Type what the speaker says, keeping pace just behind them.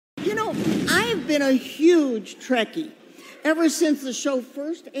You know, I've been a huge Trekkie ever since the show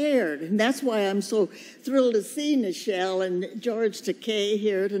first aired, and that's why I'm so thrilled to see Nichelle and George Takei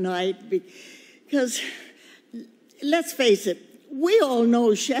here tonight, because, let's face it, we all know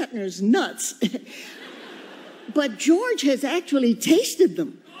Shatner's nuts, but George has actually tasted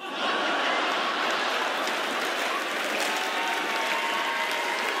them.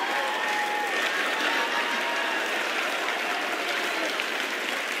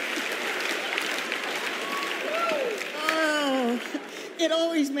 It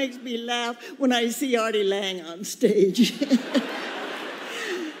always makes me laugh when I see Artie Lang on stage,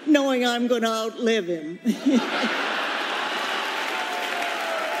 knowing I'm going to outlive him.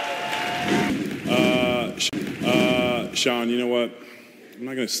 Sean, you know what? I'm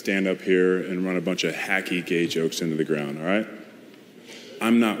not going to stand up here and run a bunch of hacky gay jokes into the ground, all right?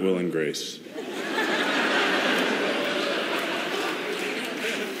 I'm not Will and Grace.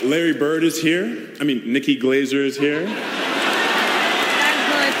 Larry Bird is here. I mean, Nikki Glaser is here.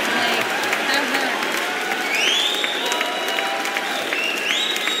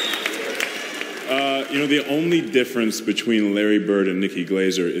 You know, the only difference between Larry Bird and Nikki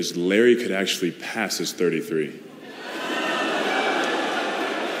Glaser is Larry could actually pass his 33.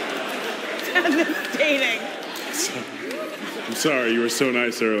 Devastating. I'm sorry, you were so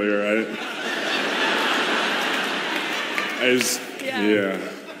nice earlier. Yeah.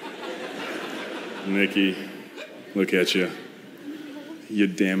 Nikki, look at you. You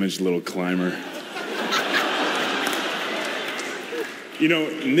damaged little climber. You know,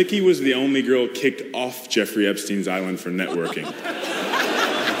 Nikki was the only girl kicked off Jeffrey Epstein's island for networking.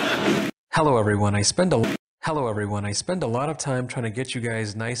 Hello everyone, I spend a lot of time trying to get you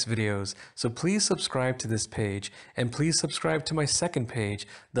guys nice videos, so please subscribe to this page, and please subscribe to my second page.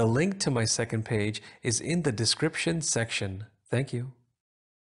 The link to my second page is in the description section. Thank you.